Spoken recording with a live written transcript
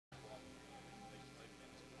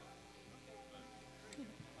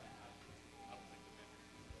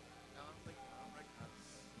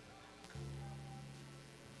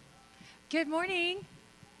Good morning.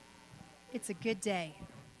 It's a good day.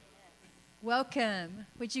 Welcome.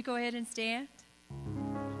 Would you go ahead and stand?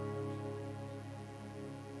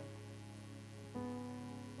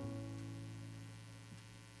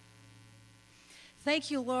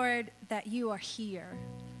 Thank you, Lord, that you are here.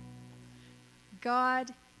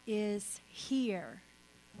 God is here.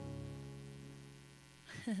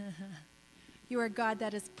 You are a God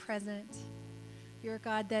that is present. You're a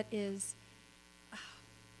God that is...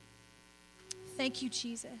 Thank you,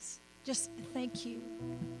 Jesus. Just thank you.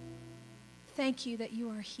 Thank you that you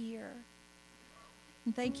are here.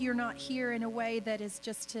 And thank you you're not here in a way that is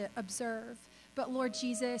just to observe. But Lord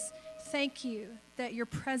Jesus, thank you that your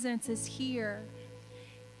presence is here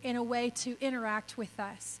in a way to interact with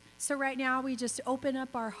us. So right now we just open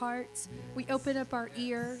up our hearts. We open up our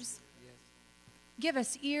ears. Give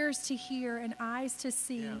us ears to hear and eyes to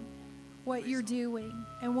see what you're doing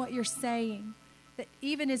and what you're saying. That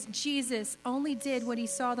even as Jesus only did what he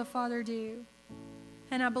saw the Father do,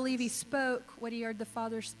 and I believe he spoke what he heard the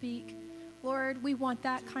Father speak, Lord, we want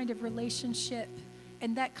that kind of relationship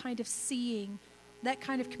and that kind of seeing, that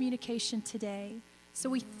kind of communication today. So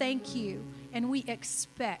we thank you and we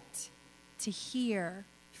expect to hear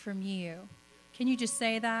from you. Can you just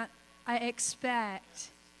say that? I expect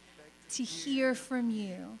to hear from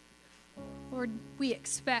you. Lord, we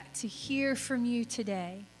expect to hear from you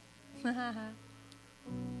today.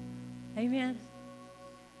 Amen.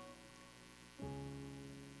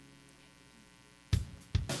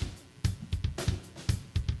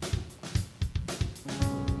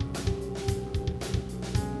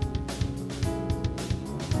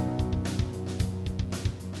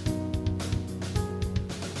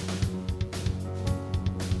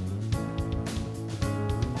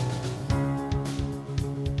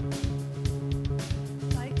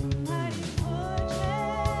 Like mighty fortress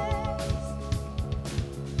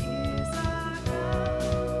is our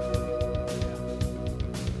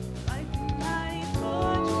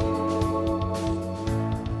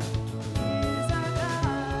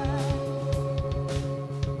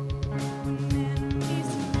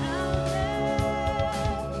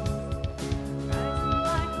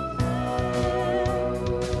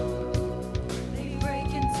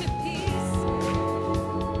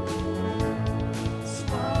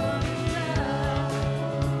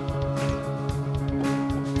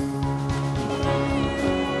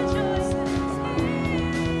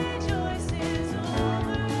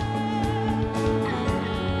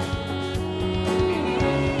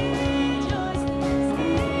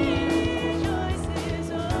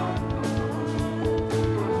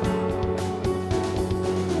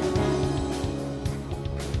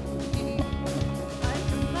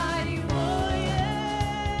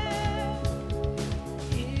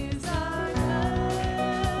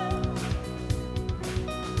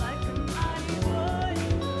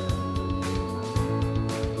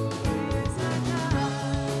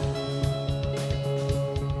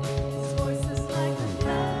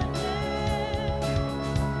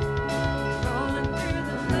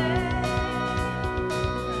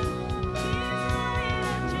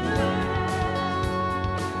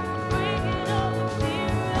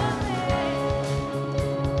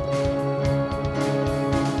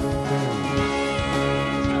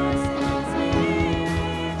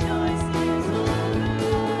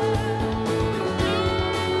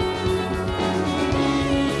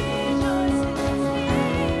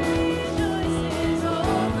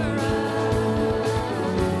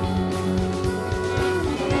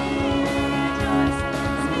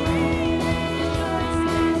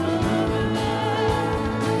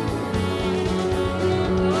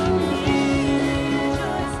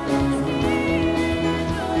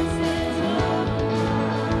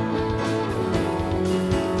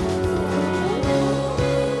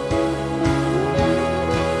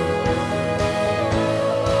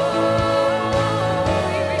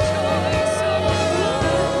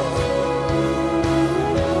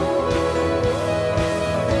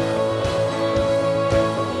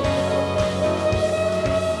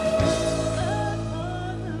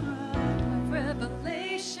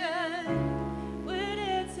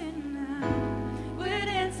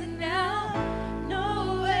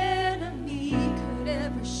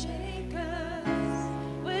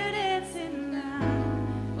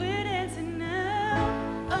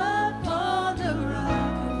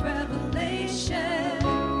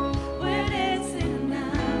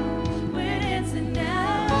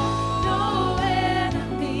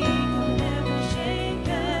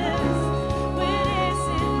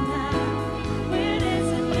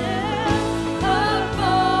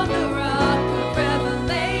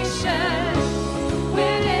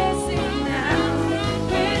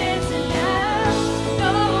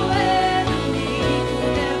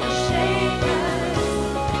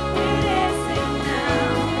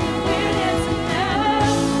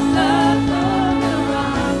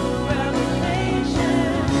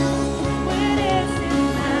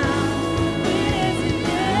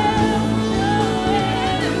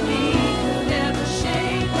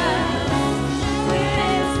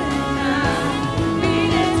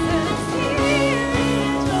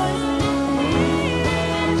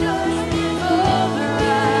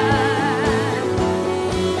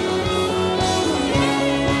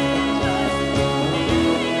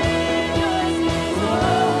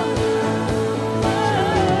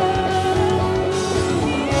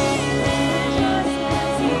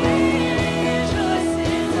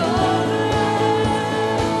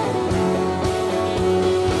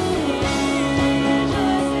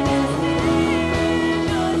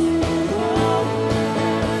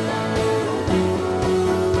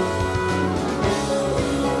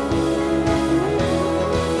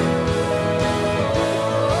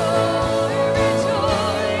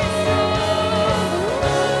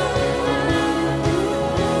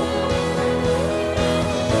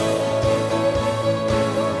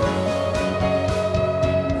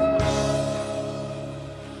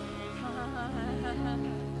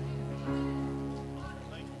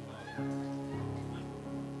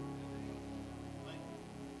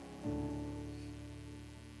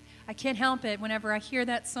can't help it. Whenever I hear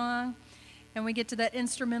that song and we get to that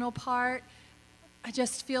instrumental part, I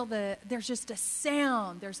just feel there's just a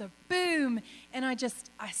sound, there's a boom, and I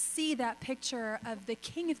see that picture of the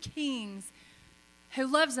King of Kings who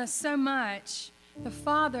loves us so much, the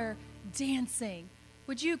Father dancing.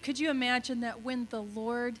 Could you imagine that when the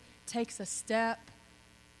Lord takes a step,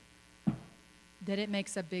 that it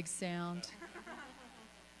makes a big sound?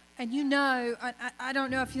 And I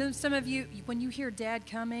don't know if some of you, when you hear Dad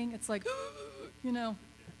coming, it's like,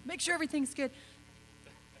 make sure everything's good.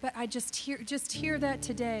 But I just hear that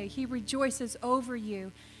today. He rejoices over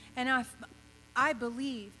you. And I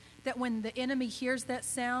believe that when the enemy hears that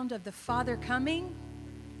sound of the Father coming,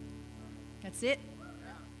 that's it.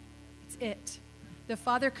 It's it. The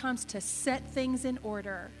Father comes to set things in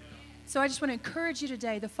order. So I just want to encourage you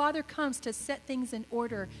today. The Father comes to set things in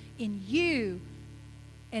order in you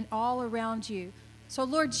and all around you. So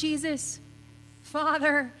Lord Jesus,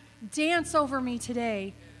 Father, dance over me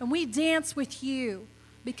today. And we dance with you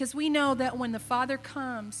because we know that when the Father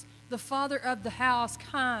comes, the Father of the house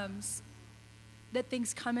comes, that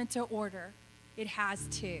things come into order. It has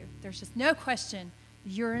to. There's just no question.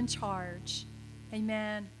 You're in charge.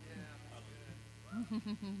 Amen. Yeah.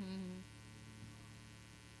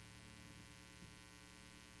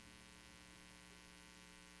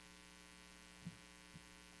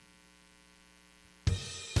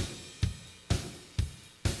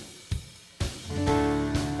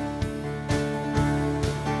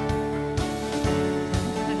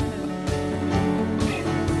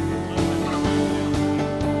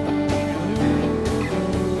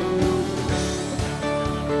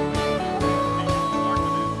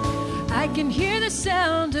 I can hear the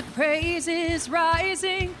sound of praises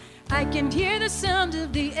rising. I can hear the sound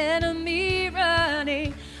of the enemy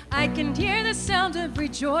running. I can hear the sound of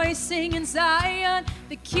rejoicing in Zion.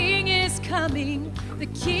 The King is coming. The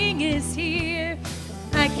King is here.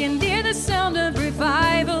 I can hear the sound of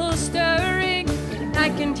revival stirring. I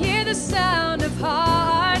can hear the sound of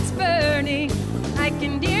hearts burning. I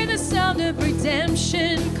can hear the sound of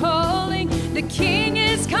redemption calling. The King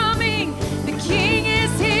is coming. The King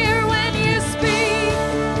is here. When you speak,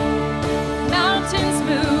 mountains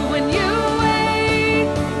move. When you wait,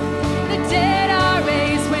 the dead are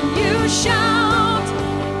raised. When you shout,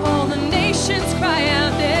 all the nations cry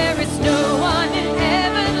out. There is no one in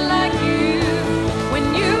heaven like you. When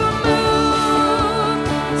you move,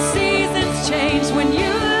 seasons change. When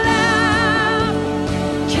you laugh,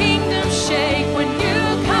 kingdoms shake. When you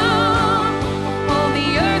come, all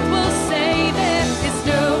the earth will say there is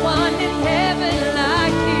no one in heaven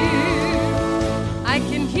like you. I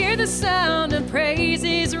can hear the sound of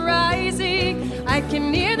praises rising. I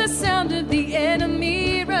can hear the sound of the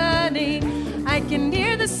enemy running. I can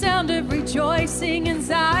hear the sound of rejoicing in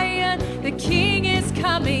Zion. The King is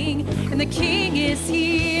coming and the King is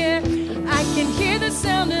here. I can hear the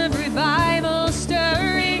sound of revival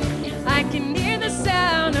stirring. I can hear the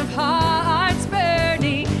sound of hearts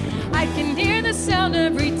burning. I can hear the sound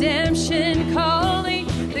of redemption calling.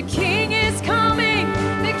 The King is coming.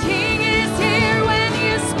 The King is here. When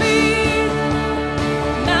you speak,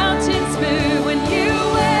 mountains move. When you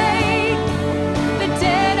wait, the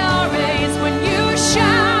dead are raised. When you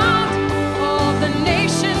shout, all the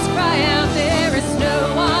nations cry out. There is no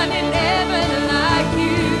one in heaven like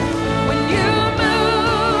you. When you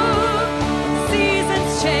move,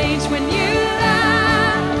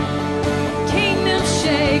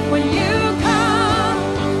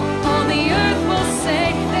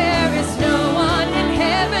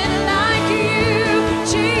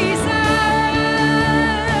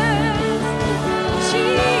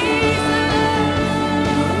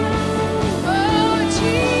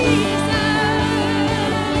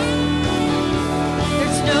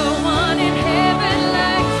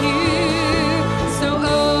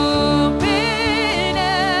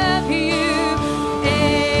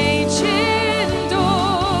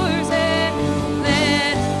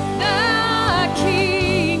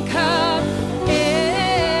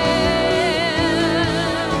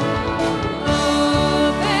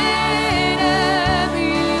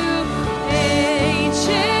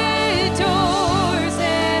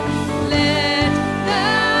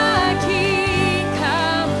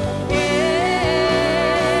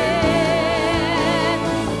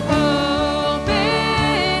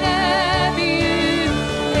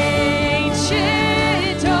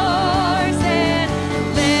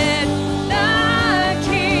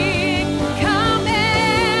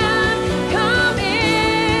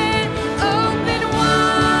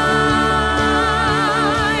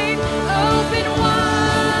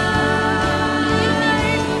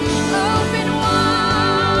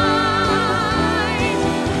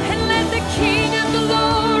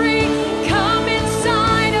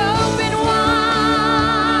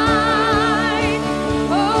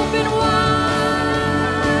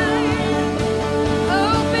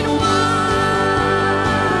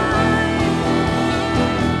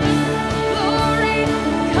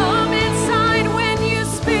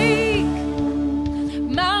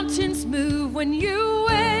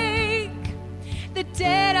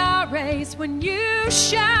 when you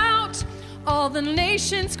shout, all the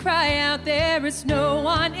nations cry out. There is no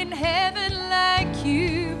one in heaven like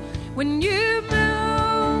you. When you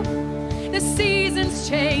move, the seasons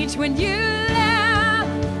change. When you laugh,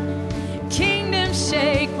 kingdoms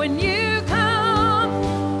shake. When you come,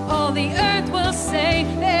 all the earth will say,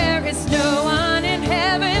 there is no one in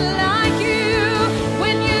heaven like you.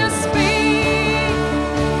 When you speak,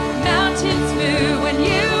 mountains move. When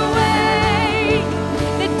you wake,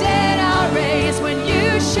 the dead are raised. When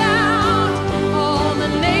you shout, all the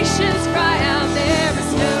nations cry out. There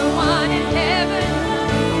is no one in heaven.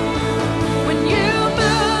 When you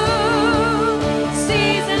move,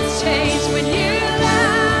 seasons change. When you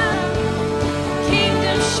laugh,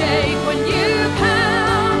 kingdoms shake. When you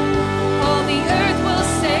come, all the earth will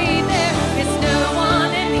say, there is no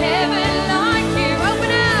one in heaven like you.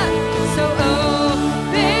 Open up, so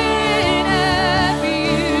open up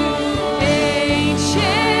you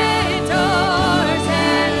ancient doors,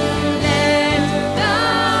 and let the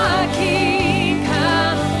King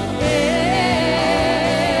come in.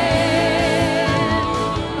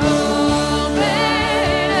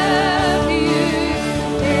 Open up you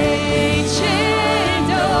ancient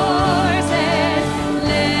doors, and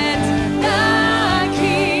let the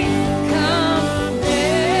King come in.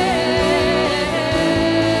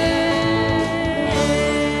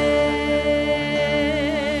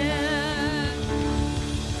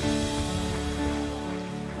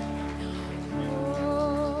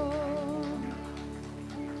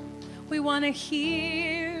 We want to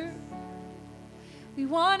hear. We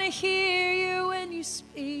want to hear you when you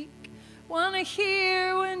speak. Want to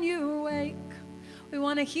hear when you awake. We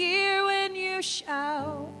want to hear when you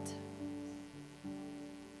shout.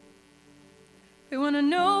 We want to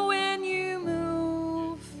know when you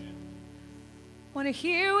move. Want to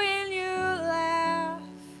hear when you laugh.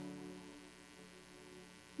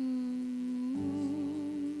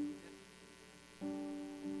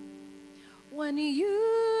 When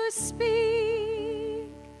you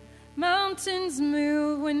speak, mountains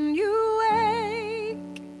move. When you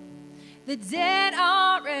wake, the dead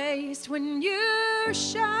are raised. When you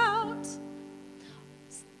shout,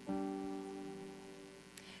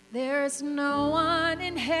 there's no one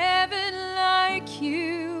in heaven like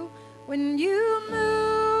you. When you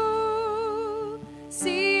move,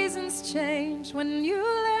 seasons change. When you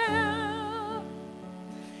laugh,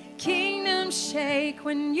 kingdoms shake.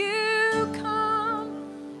 When you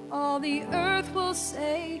come, all the earth will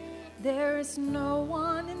say, there is no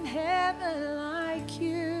one in heaven like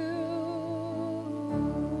you.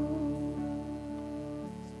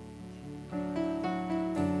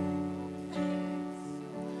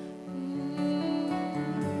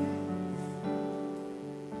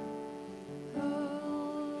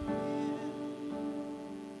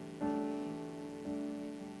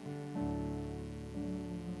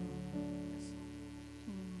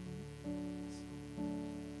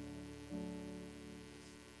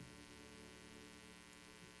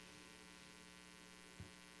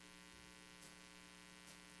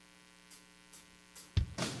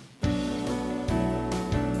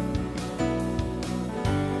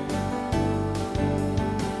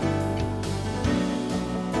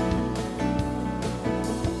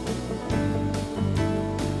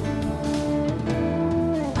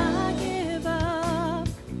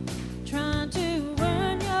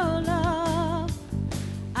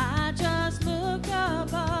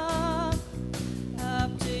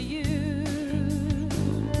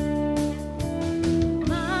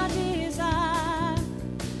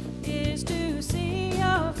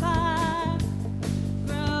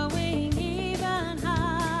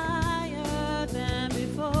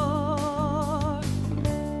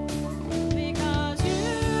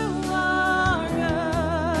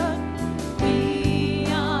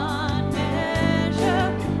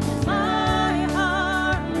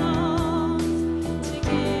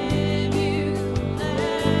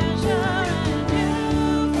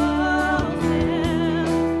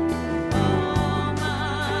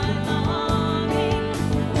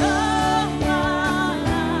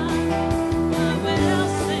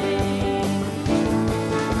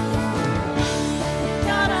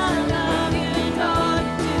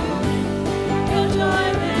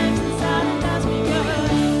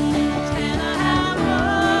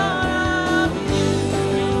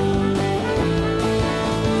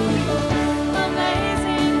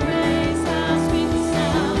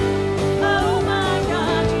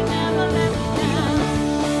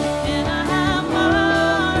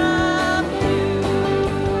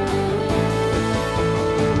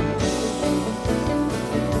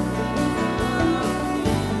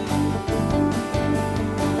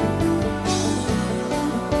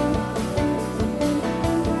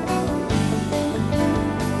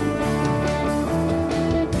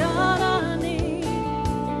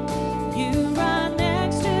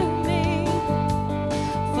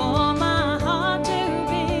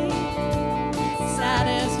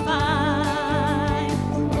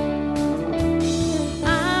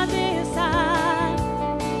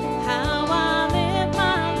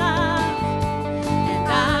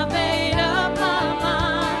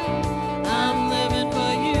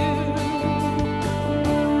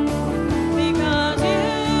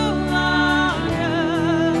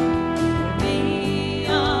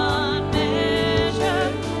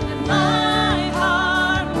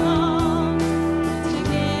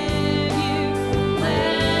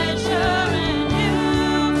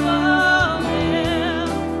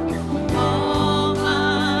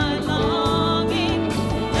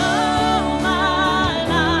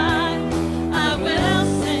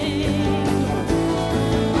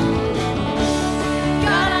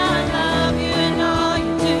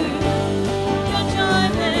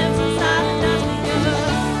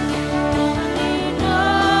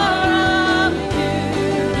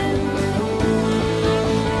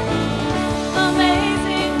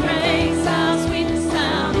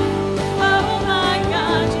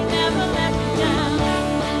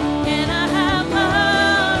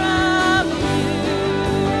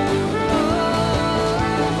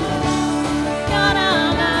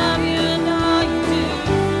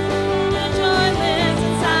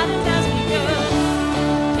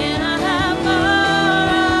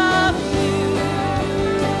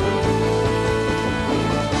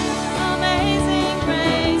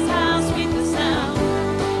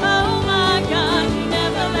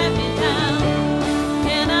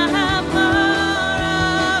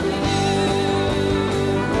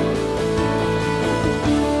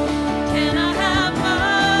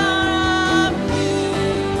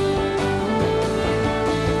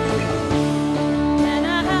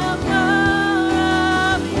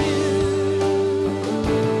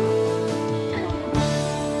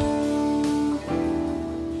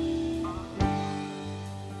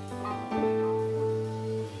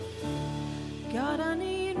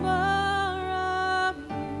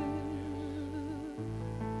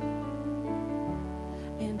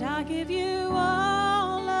 I give you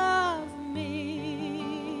all of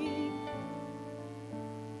me.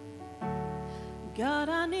 God,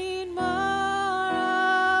 I need more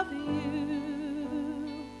of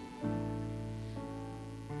you.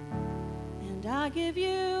 And I give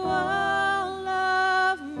you all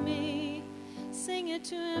of me. Sing it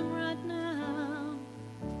to him right now.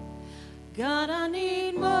 God, I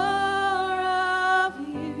need more of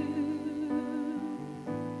you.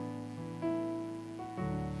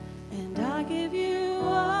 And I give you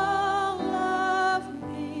all of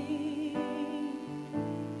me.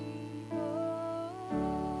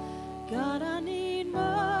 God, I need more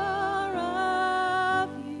of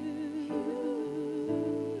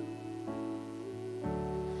you.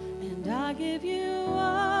 And I give you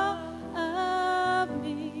all of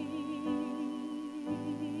me.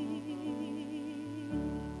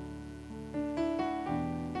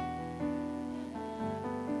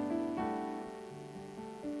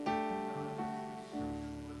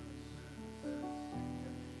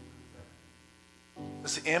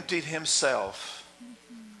 He emptied himself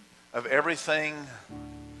of everything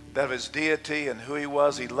that of his deity and who he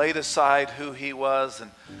was. He laid aside who he was,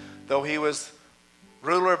 and though he was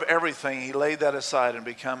ruler of everything, he laid that aside and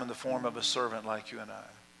became in the form of a servant like you and I.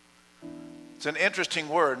 It's an interesting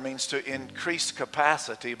word. It means to increase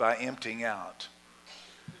capacity by emptying out.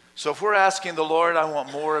 So if we're asking the Lord, I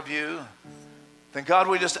want more of you, then God,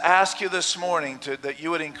 we just ask you this morning that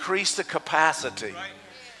you would increase the capacity.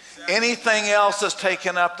 Anything else that's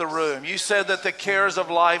taken up the room. You said that the cares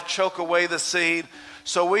of life choke away the seed.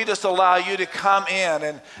 So we just allow you to come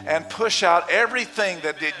in and push out everything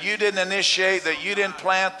that you didn't initiate, that you didn't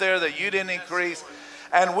plant there, that you didn't increase.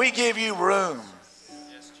 And we give you room.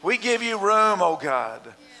 We give you room, oh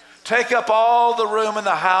God. Take up all the room in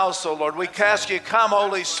the house, oh Lord. We ask you, come,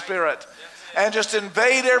 Holy Spirit, and just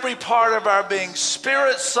invade every part of our being,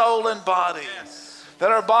 spirit, soul, and body. That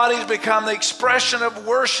our bodies become the expression of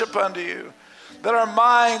worship unto you. That our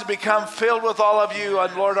minds become filled with all of you.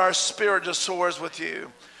 And Lord, our spirit just soars with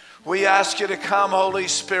you. We ask you to come, Holy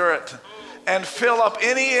Spirit, and fill up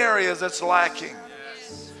any areas that's lacking.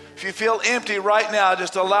 If you feel empty right now,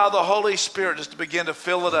 just allow the Holy Spirit just to begin to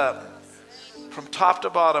fill it up. From top to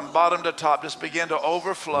bottom, bottom to top, just begin to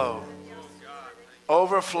overflow.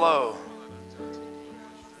 Overflow.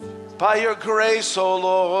 By your grace, O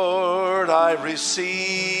Lord, I receive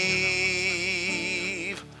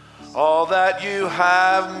all that you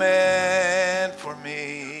have meant for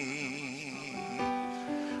me.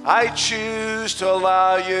 I choose to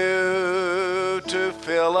allow you to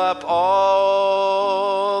fill up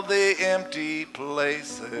all the empty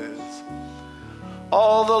places,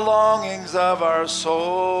 all the longings of our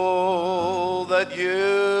soul, that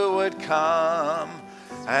you would come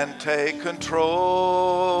and take control.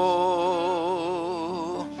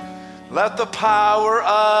 Let the power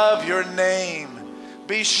of your name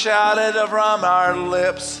be shouted from our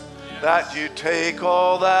lips, that you take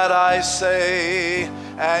all that I say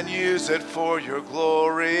and use it for your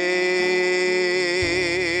glory.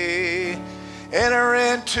 Enter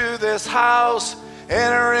into this house,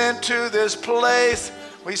 enter into this place.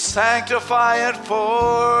 We sanctify it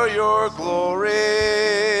for your glory.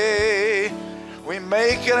 We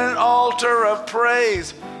make it an altar of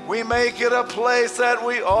praise. We make it a place that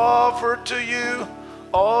we offer to you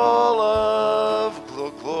all of the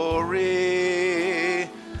glory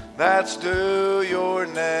that's due your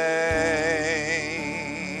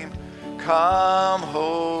name. Come,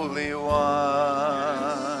 Holy One,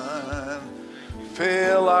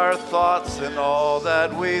 fill our thoughts and all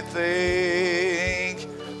that we think.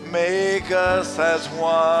 Make us as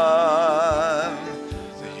one,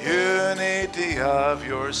 the unity of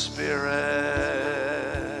your Spirit.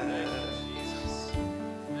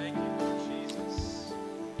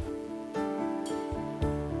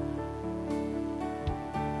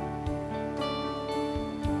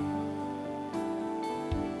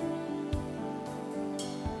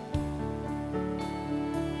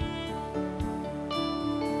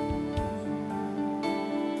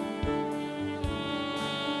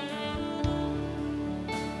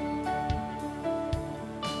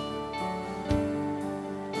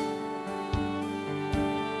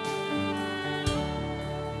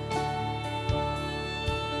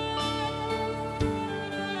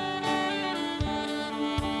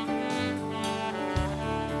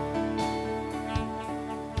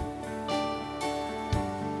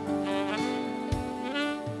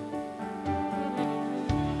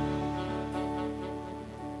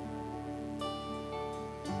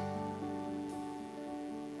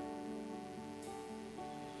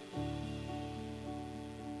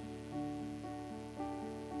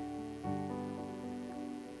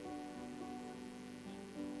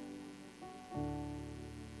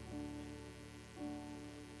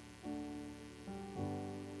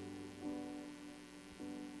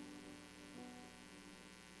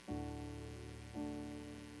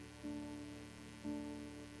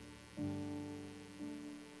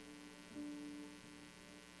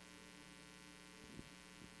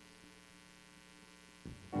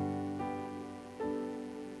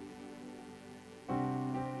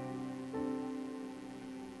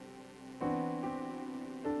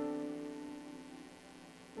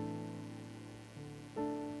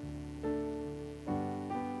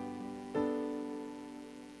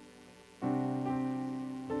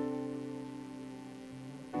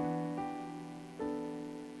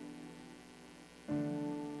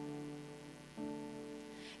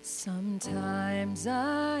 Sometimes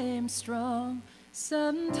I'm strong,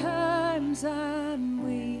 sometimes I'm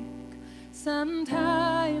weak,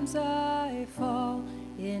 sometimes I fall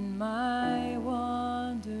in my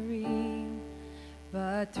wandering,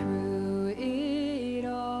 but through it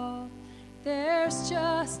all, there's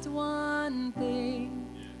just one thing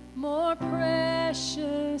more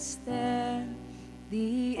precious than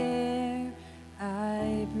the air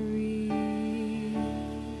I breathe.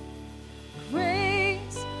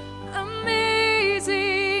 Grace,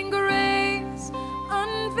 amazing grace,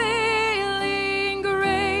 unfailing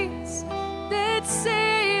grace that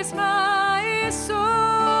saves my soul.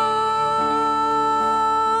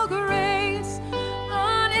 Grace,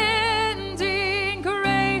 unending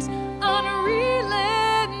grace,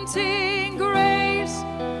 unrelenting grace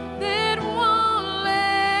that won't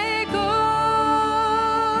let go.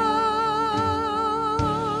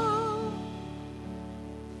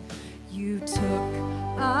 You took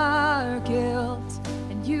our guilt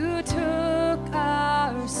and you took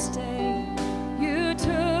our stain. You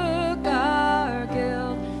took our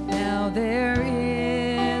guilt, now there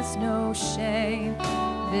is no shame.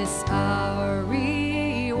 This our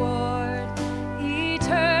reward,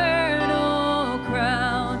 eternal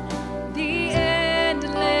crown, the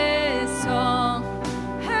endless song.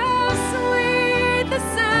 How sweet the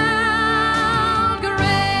sound.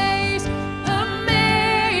 Grace,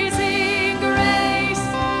 amazing grace,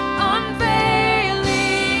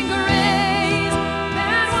 unfailing grace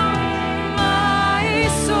that won my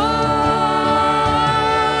soul.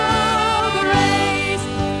 Grace,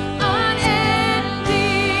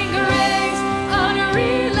 unending grace,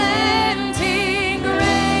 unrelenting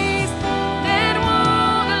grace that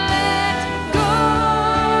won't let go.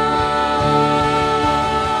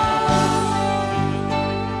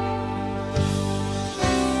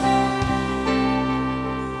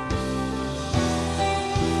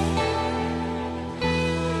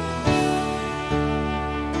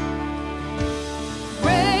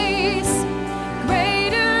 Grace,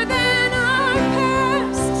 greater than our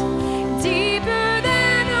past, deeper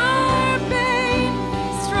than our pain,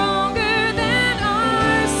 stronger than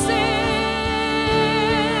our sin.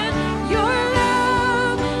 Your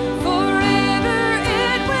love forever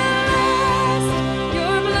it will last.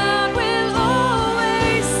 Your blood will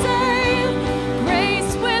always save.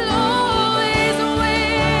 Grace will always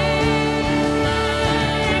win.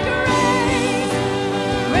 Grace,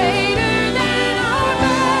 greater than our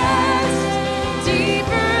past,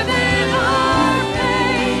 deeper than our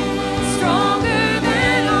pain, stronger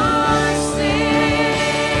than our sin.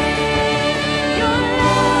 Your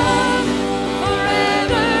love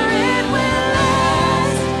forever it will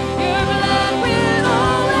last. Your blood will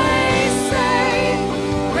always save.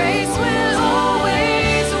 Grace will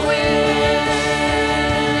always win.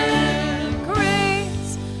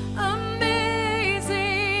 Grace,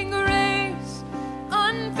 amazing grace,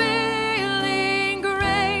 unfailing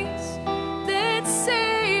grace that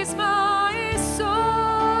saves my soul.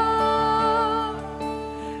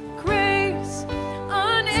 Grace,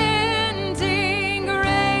 unending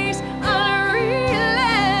grace,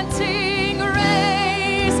 unrelenting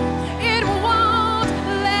grace, it won't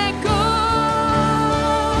let go.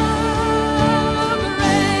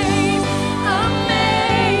 Grace,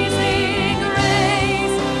 amazing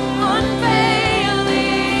grace,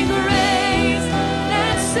 unfailing grace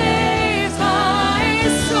that saves my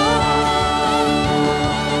soul.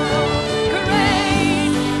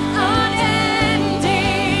 Grace,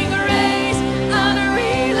 unending grace,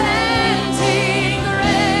 unrelenting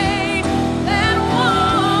grace that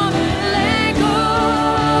won't let go.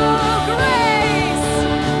 Grace,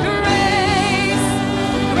 grace,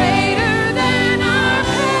 greater than our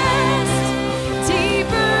past,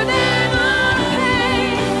 deeper than our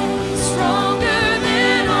pain, stronger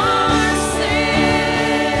than our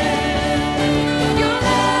sin. Your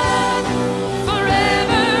love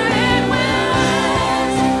forever it will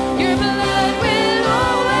last. Your blood will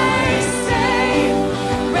always save.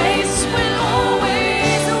 Grace will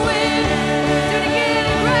always win. Do it again.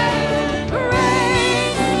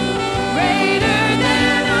 Grace, greater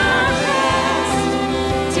than our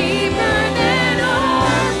past, deeper than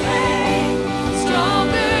our pain,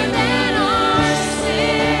 stronger than our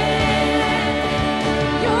sin.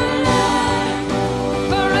 Your love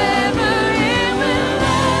forever it will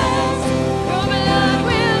last. Your blood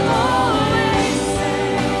will always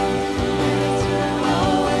save.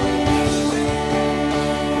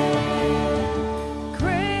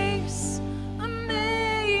 Grace,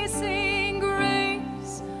 amazing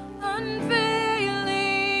grace,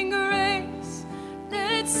 unfailing grace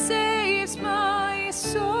that saves my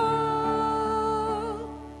soul.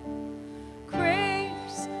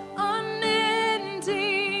 Grace,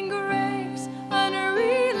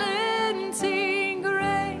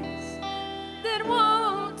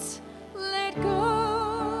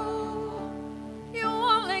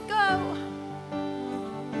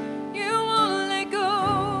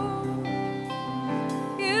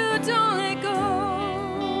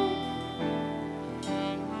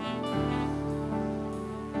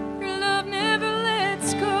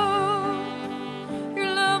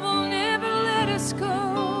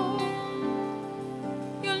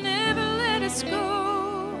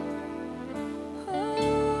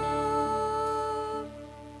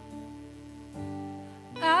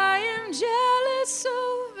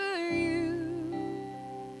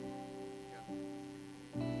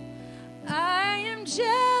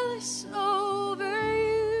 jealous over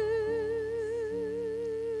you.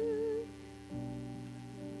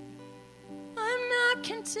 I'm not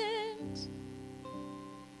content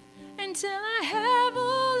until I have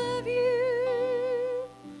all of you.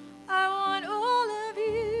 I want all of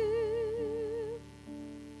you.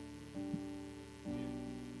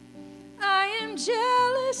 I am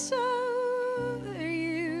jealous over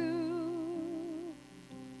you.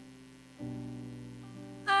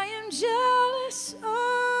 I am jealous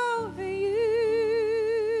over you.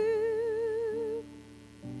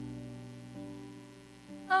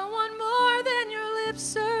 I want more than your lip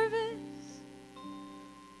service.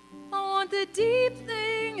 I want the deep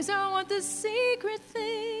things. I want the secret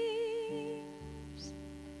things.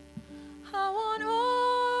 I want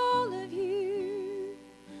all of you.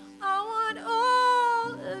 I want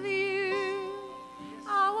all of you.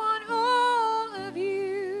 I want all of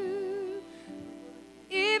you.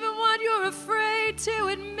 Even what you're afraid to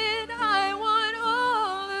admit, I want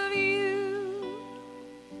all of you.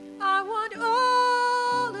 I want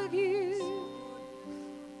all of you.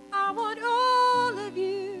 I want all of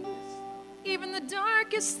you. Even the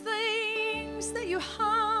darkest things that you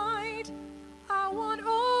hide, I want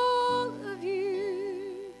all of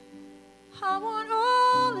you. I want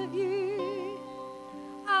all of you.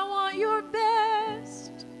 I want your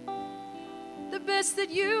best, the best that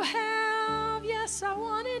you have. Yes, I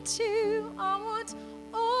want it too. I want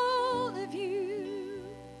all of you.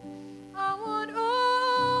 I want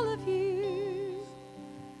all of you.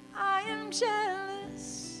 I am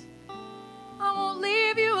jealous. I won't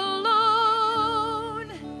leave you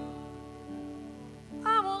alone.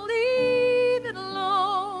 I won't leave it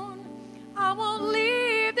alone. I won't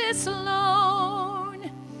leave this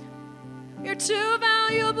alone. You're too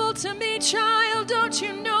valuable to me, child. Don't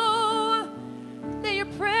you know that you're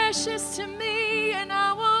precious to me, and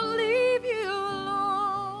I won't leave you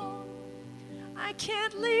alone. I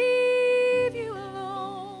can't leave you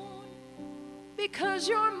alone because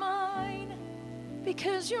you're mine,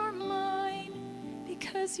 because you're mine,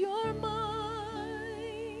 because you're mine.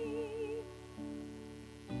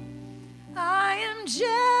 I am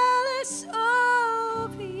jealous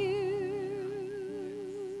of you.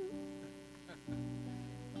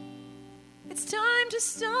 It's time to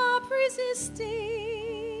stop resisting.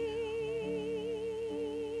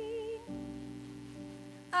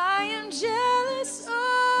 I am jealous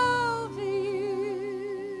of you.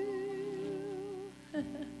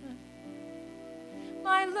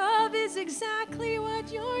 My love is exactly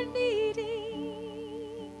what you're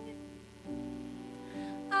needing.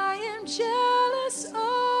 I am jealous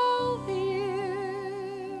of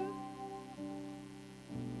you.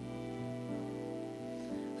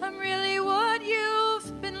 I'm really what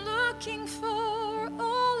you've been looking for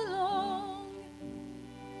all along.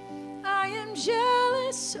 I am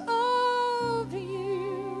jealous of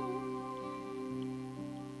you.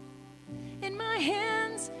 In my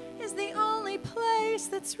hands is the only place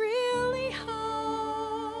that's really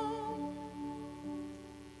home.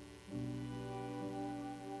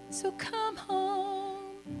 So come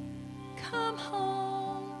home, come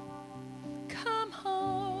home, come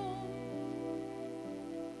home,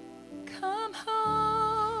 come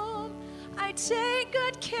home. I take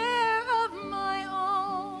good care of my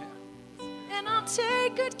own, and I'll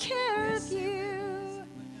take good care of you.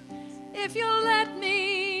 If you'll let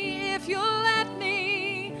me, if you'll let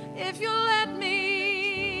me, if you'll let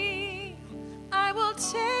me, I will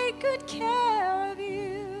take good care of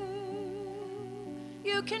you.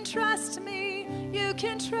 You can trust me, you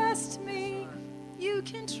can trust me, you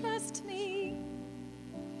can trust me.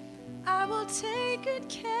 I will take good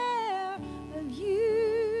care of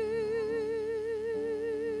you.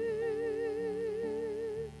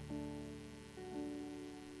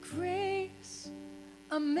 Grace,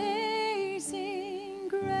 amazing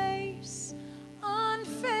grace,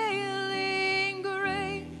 unfailing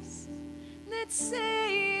grace that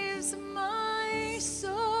saves my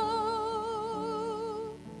soul.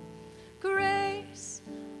 Grace,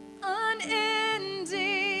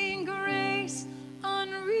 unending grace,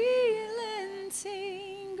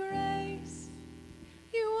 unrelenting grace,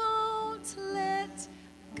 you won't let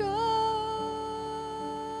go.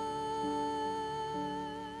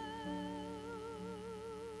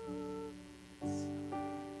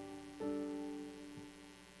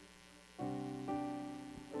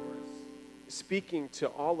 Speaking to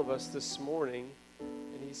all of us this morning,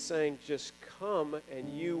 and he's saying, just come and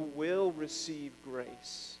you will receive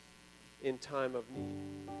grace in time of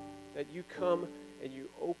need. That you come and you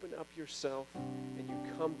open up yourself and you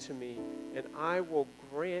come to me, and I will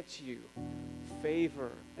grant you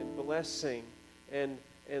favor and blessing and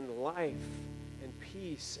life and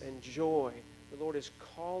peace and joy. The Lord is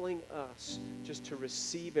calling us just to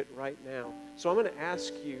receive it right now. So I'm going to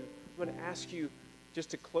ask you just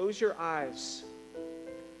to close your eyes.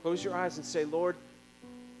 Close your eyes and say, Lord,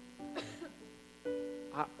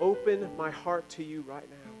 I open my heart to you right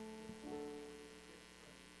now.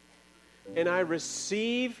 And I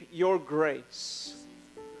receive your grace.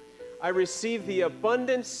 I receive the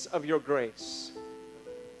abundance of your grace,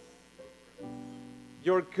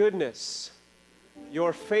 your goodness,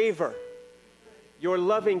 your favor, your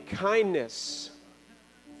loving kindness,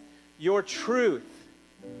 your truth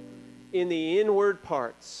in the inward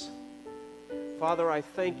parts. Father, I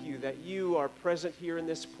thank you that you are present here in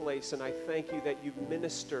this place, and I thank you that you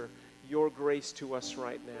minister your grace to us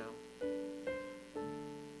right now.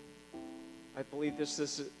 I believe this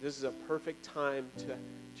is a perfect time to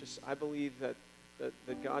I believe that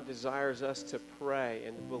God desires us to pray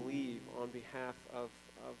and believe on behalf of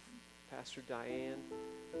Pastor Diane,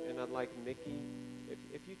 and I'd like Mickey,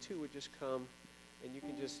 if you two would just come and you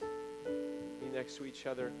can just be next to each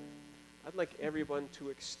other. I'd like everyone to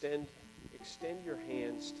extend your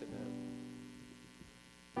hands to them.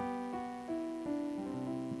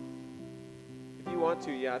 If you want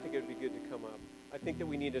to, I think it would be good to come up. I think that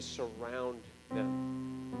we need to surround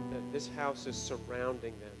them, that this house is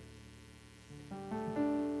surrounding them.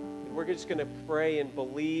 And we're just going to pray and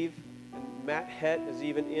believe. And Matt Hett is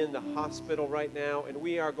even in the hospital right now, and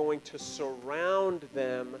we are going to surround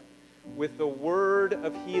them with the word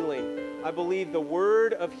of healing. I believe the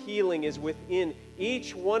word of healing is within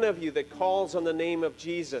each one of you that calls on the name of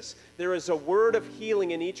Jesus. There is a word of healing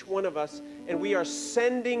in each one of us, and we are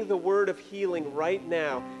sending the word of healing right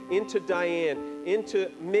now into Diane, into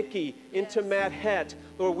Mickey, into Matt Hett.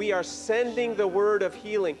 Lord, we are sending the word of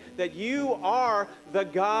healing, that you are the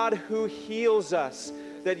God who heals us,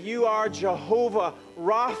 that you are Jehovah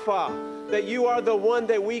Rapha, that you are the one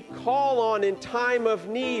that we call on in time of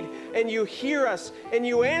need, and you hear us and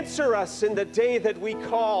you answer us in the day that we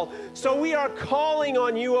call. So we are calling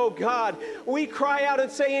on you, O God. We cry out and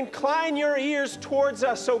say, incline your ears towards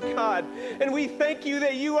us, O God. And we thank you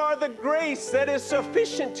that you are the grace that is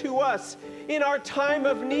sufficient to us in our time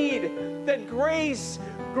of need, that grace,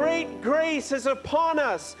 great grace is upon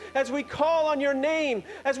us as we call on your name,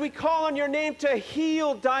 to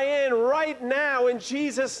heal Diane right now in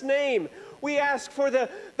Jesus' name. We ask for the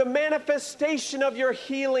manifestation of your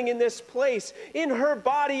healing in this place, in her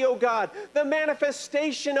body, oh God, the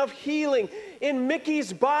manifestation of healing in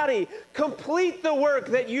Mickey's body. Complete the work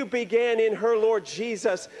that you began in her, Lord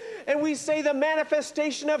Jesus. And we say the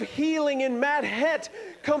manifestation of healing in Matt Hett.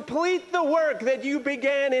 Complete the work that you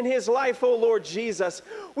began in his life, oh Lord Jesus.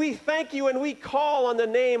 We thank you and we call on the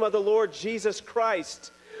name of the Lord Jesus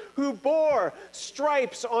Christ, who bore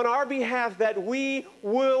stripes on our behalf that we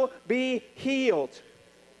will be healed.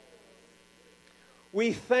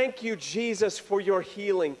 We thank you, Jesus, for your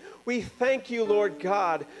healing. We thank you, Lord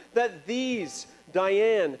God, that these,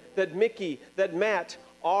 Diane, that Mickey, that Matt,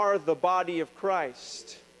 are the body of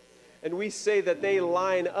Christ. And we say that they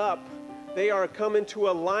line up. They are come into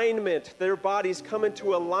alignment. Their bodies come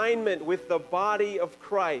into alignment with the body of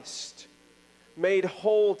Christ, made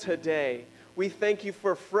whole today. We thank you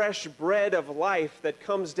for fresh bread of life that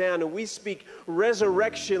comes down, and we speak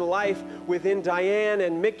resurrection life within Diane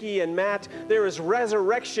and Mickey and Matt. There is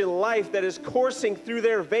resurrection life that is coursing through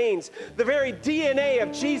their veins. The very DNA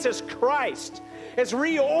of Jesus Christ is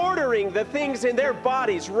reordering the things in their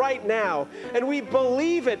bodies right now, and we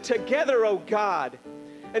believe it together, oh God.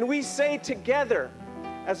 And we say together,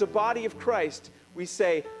 as a body of Christ, we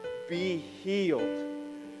say, be healed.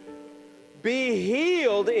 Be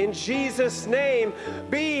healed in Jesus' name.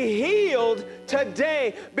 Be healed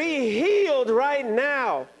today. Be healed right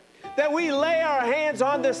now. That we lay our hands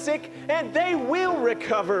on the sick and they will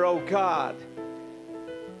recover, oh God.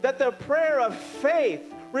 That the prayer of faith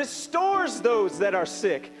restores those that are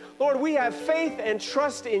sick. Lord, we have faith and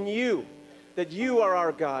trust in you, that you are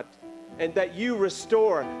our God, and that you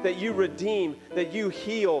restore, that you redeem, that you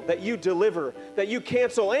heal, that you deliver, that you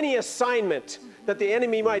cancel any assignment that the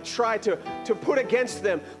enemy might try to put against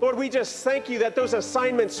them. Lord, we just thank you that those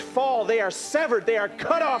assignments fall. They are severed. They are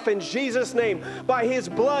cut off in Jesus' name, by his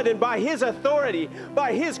blood and by his authority,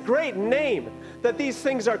 by his great name, that these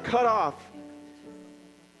things are cut off,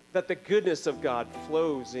 that the goodness of God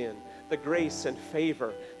flows in, the grace and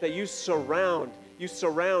favor, that you surround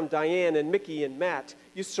Diane and Mickey and Matt.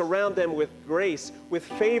 You surround them with grace, with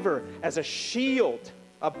favor as a shield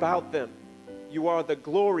about them. You are the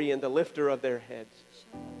glory and the lifter of their heads.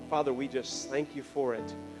 Father, we just thank you for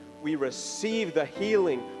it. We receive the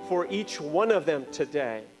healing for each one of them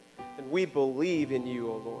today. And we believe in you,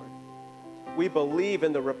 O Lord. We believe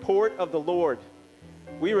in the report of the Lord.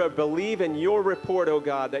 We believe in your report, O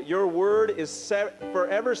God, that your word is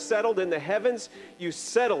forever settled in the heavens. You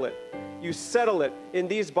settle it. You settle it in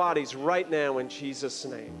these bodies right now in Jesus'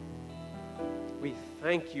 name. We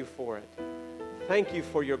thank you for it. Thank you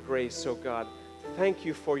for your grace, O God. Thank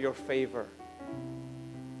you for your favor.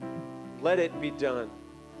 Let it be done.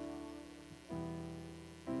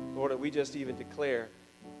 Lord, we just even declare,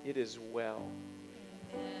 it is well.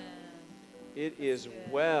 It is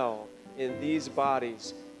well in these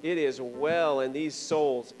bodies. It is well in these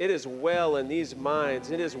souls. It is well in these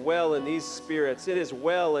minds. It is well in these spirits. It is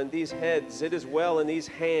well in these heads. It is well in these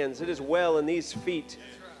hands. It is well in these feet.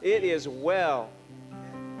 It is well.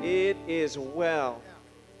 It is well.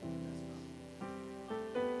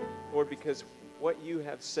 Lord, because what you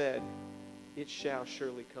have said, it shall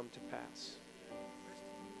surely come to pass.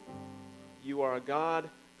 You are a God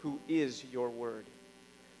who is your word.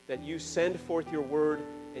 That you send forth your word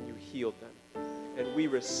and you healed them. And we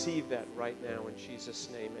receive that right now in Jesus'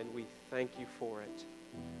 name, and we thank you for it.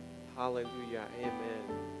 Hallelujah. Amen.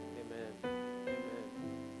 Amen. Amen.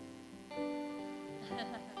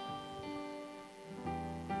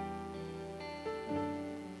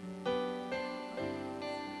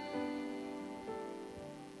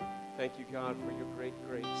 Thank you, God, for your great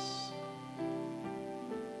grace.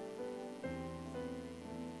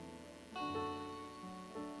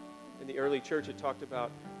 In the early church, it talked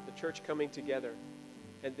about the church coming together,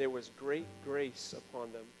 and there was great grace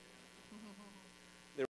upon them.